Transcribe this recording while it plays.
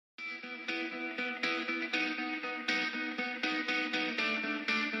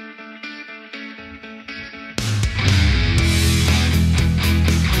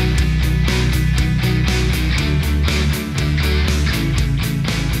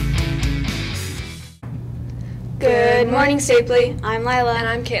Good morning, Stapley. I'm Lila. And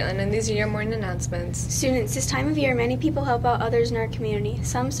I'm Caitlin, and these are your morning announcements. Students, this time of year, many people help out others in our community.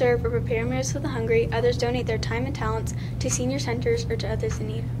 Some serve or prepare meals for the hungry, others donate their time and talents to senior centers or to others in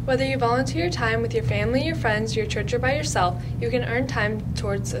need. Whether you volunteer your time with your family, your friends, your church, or by yourself, you can earn time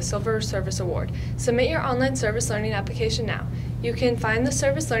towards a Silver Service Award. Submit your online service learning application now. You can find the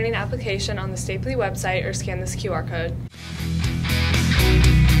service learning application on the Stapley website or scan this QR code.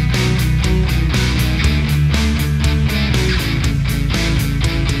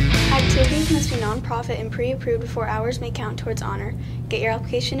 Activities must be nonprofit and pre-approved before hours may count towards honor. Get your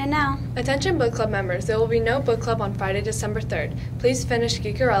application in now. Attention book club members, there will be no book club on Friday, December 3rd. Please finish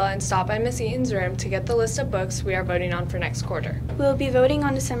Geekerella and stop by Miss Eaton's room to get the list of books we are voting on for next quarter. We will be voting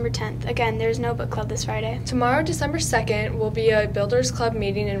on December 10th. Again, there is no book club this Friday. Tomorrow, December 2nd, will be a Builders Club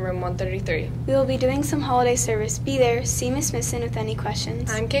meeting in room 133. We will be doing some holiday service. Be there. See Miss Smithson with any questions.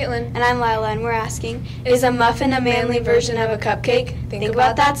 I'm Caitlin. And I'm Lila, and we're asking, is a muffin a manly version of a cupcake? Think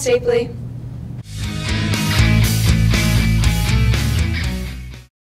about that, Stapley.